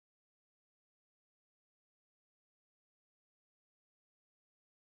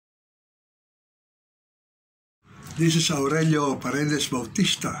This is Aurelio Paredes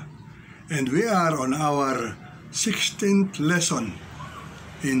Bautista, and we are on our 16th lesson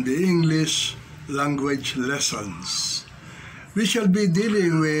in the English language lessons. We shall be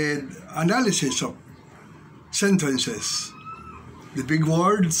dealing with analysis of sentences, the big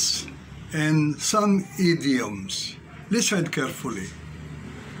words, and some idioms. Listen carefully.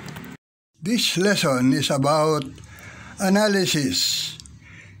 This lesson is about analysis.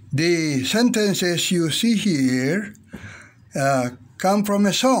 The sentences you see here come from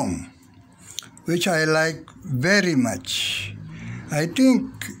a song, which I like very much. I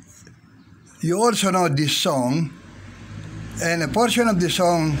think you also know this song, and a portion of the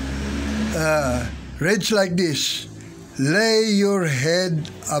song reads like this: "Lay your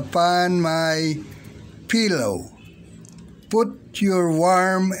head upon my pillow. Put your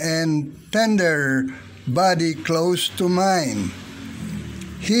warm and tender body close to mine.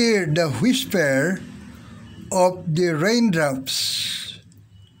 Hear the whisper of the raindrops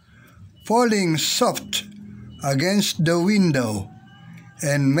falling soft against the window,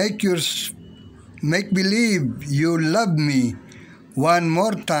 and make believe you love me one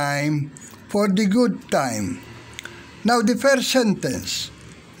more time for the good time." Now the first sentence,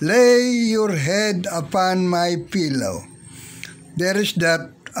 lay your head upon my pillow. There is that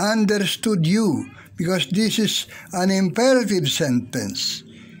understood you, because this is an imperative sentence.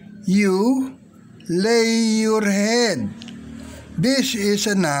 You lay your head. This is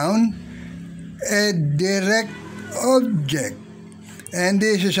a noun, a direct object, and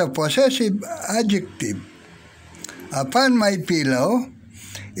this is a possessive adjective. Upon my pillow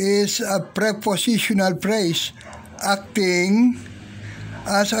is a prepositional phrase acting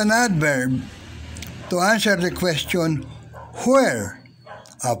as an adverb to answer the question, where?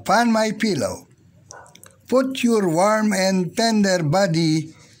 Upon my pillow. Put your warm and tender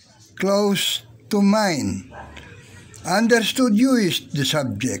body close to mine. Understood you is the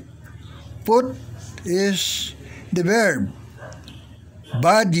subject. Put is the verb.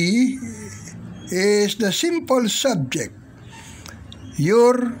 Body is the simple subject.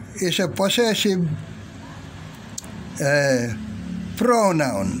 Your is a possessive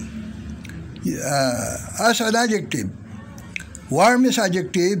pronoun as an adjective. Warm is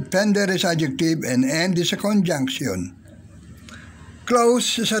adjective, tender is adjective, and end is a conjunction.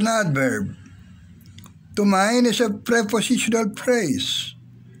 Close is an adverb. To mine is a prepositional phrase.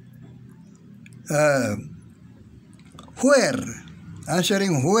 Where,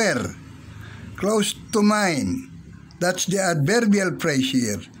 answering where, close to mine. That's the adverbial phrase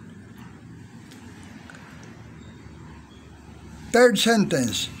here. Third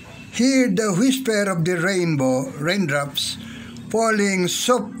sentence, hear the whisper of the raindrops falling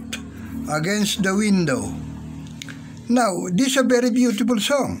soft against the window. Now, this is a very beautiful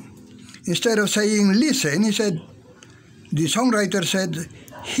song. Instead of saying listen, the songwriter said,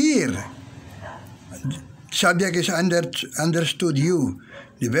 hear. Subject is understood you.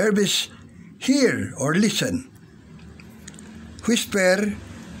 The verb is hear or listen. Whisper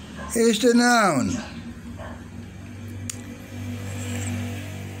is the noun.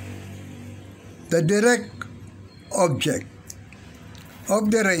 The direct object of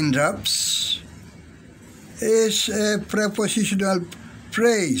the raindrops is a prepositional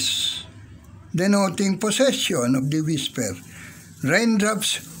phrase denoting possession of the whisper.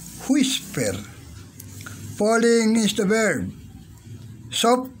 Raindrops whisper. Falling is the verb.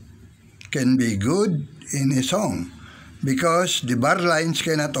 Soft can be good in a song because the bar lines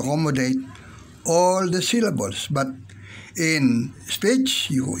cannot accommodate all the syllables. But in speech,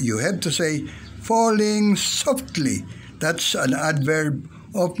 you have to say falling softly. That's an adverb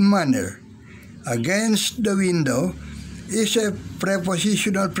of manner. Against the window is a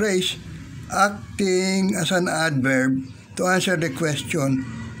prepositional phrase acting as an adverb to answer the question,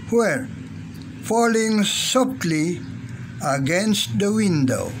 where? Falling softly against the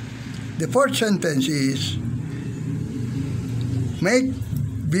window. The fourth sentence is, make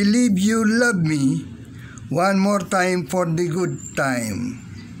believe you love me one more time for the good time.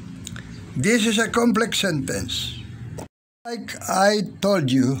 This is a complex sentence. Like I told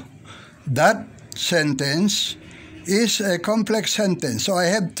you, that sentence is a complex sentence, so I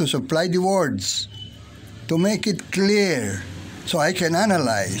have to supply the words to make it clear so I can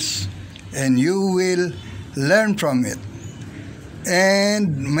analyze, and you will learn from it.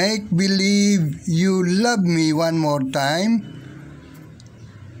 And make believe you love me one more time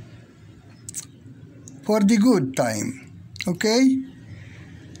for the good time. Okay?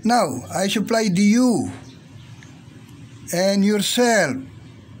 Now, I supply the you and yourself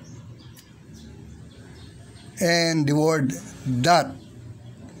and the word that.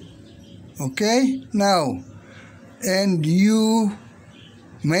 Okay? Now, and you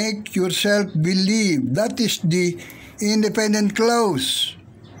make yourself believe. That is the independent clause.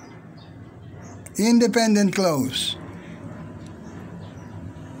 Independent clause.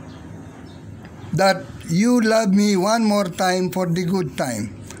 That you love me one more time for the good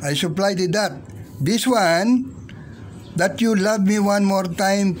time. I supplied that. This one, that you love me one more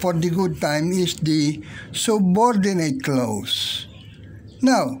time for the good time, is the subordinate clause.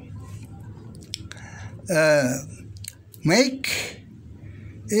 Now, make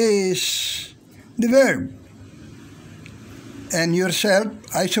is the verb. And yourself,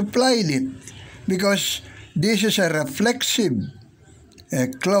 I supplied it because this is a reflexive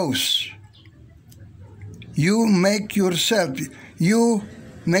clause. You make yourself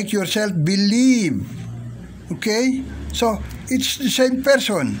believe. Okay? So, it's the same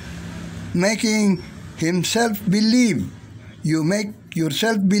person making himself believe. You make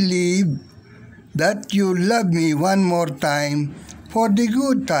yourself believe that you love me one more time for the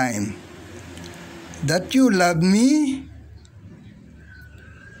good time. That you love me,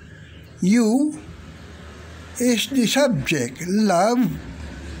 you is the subject, love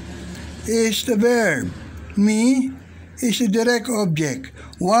is the verb, me is the direct object,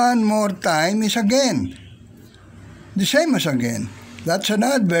 one more time is again. The same as again. That's an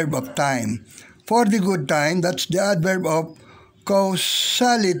adverb of time. For the good time, that's the adverb of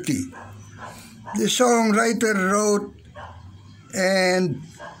causality. The songwriter wrote, and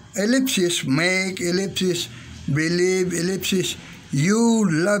ellipsis, make, ellipsis, believe, ellipsis, you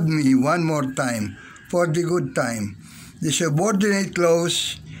love me one more time for the good time. The subordinate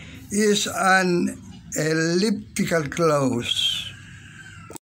clause is an elliptical clause.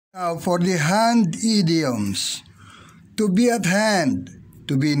 Now for the hand idioms. To be at hand,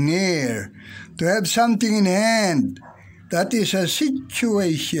 to be near, to have something in hand, that is a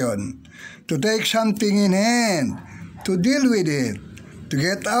situation. To take something in hand, to deal with it, to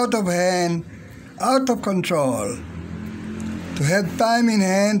get out of hand, out of control. To have time in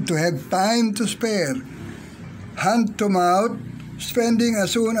hand, to have time to spare. Hand to mouth, spending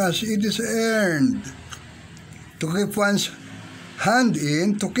as soon as it is earned. To keep one's hand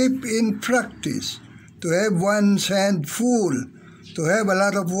in, to keep in practice. To have one's hand full, to have a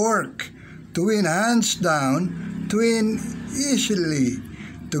lot of work, to win hands down, to win easily,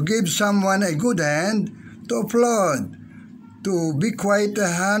 to give someone a good hand, to applaud, to be quite a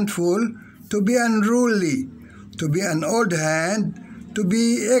handful, to be unruly, to be an old hand, to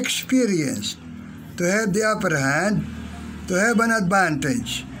be experienced, to have the upper hand, to have an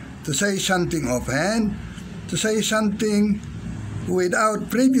advantage, to say something offhand, to say something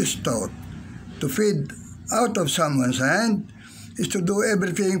without previous thought. To feed out of someone's hand is to do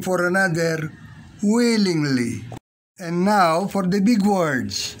everything for another willingly. And now for the big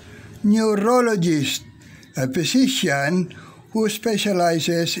words. Neurologist, a physician who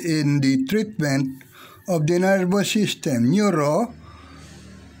specializes in the treatment of the nervous system. Neuro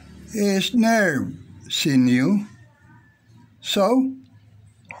is nerve, sinew. So,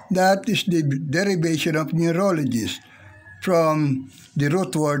 that is the derivation of neurologist from the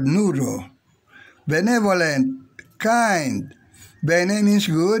root word neuro. Benevolent, kind. Bene means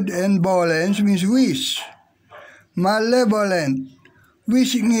good and volens means wish. Malevolent,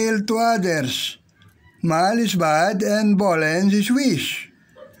 wishing ill to others. Mal is bad and volens is wish.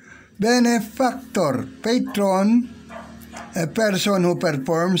 Benefactor, patron, a person who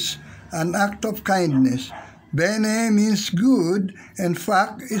performs an act of kindness. Bene means good and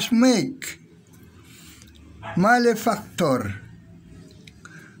fac is make. Malefactor,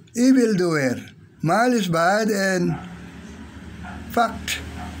 evildoer. Mal is bad and fact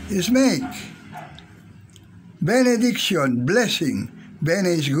is make. Benediction, blessing. Bene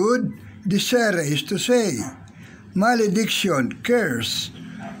is good, dicere is to say. Malediction, curse.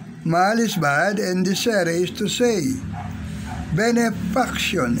 Mal is bad and dicere is to say.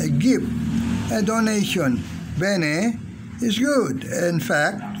 Benefaction, a gift, a donation. Bene is good and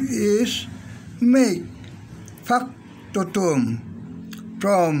fact is make. Factotum,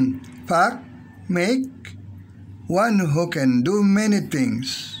 from fact, make, one who can do many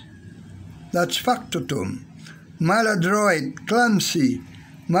things. That's factotum. Maladroit, clumsy.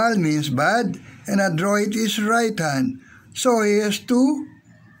 Mal means bad, and adroit is right hand. So he has two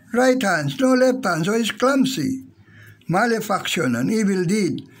right hands, no left hand, so he's clumsy. Malefaction, an evil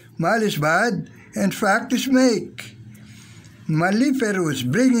deed. Mal is bad, and fact is make. Maleferous,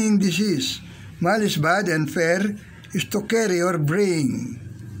 bringing disease. Mal is bad, and fair is to carry or bring.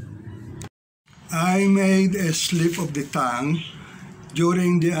 I made a slip of the tongue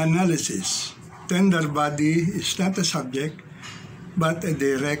during the analysis. Tender body is not a subject, but a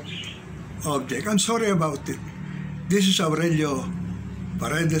direct object. I'm sorry about it. This is Aurelio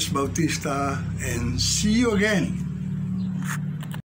Paredes Bautista, and see you again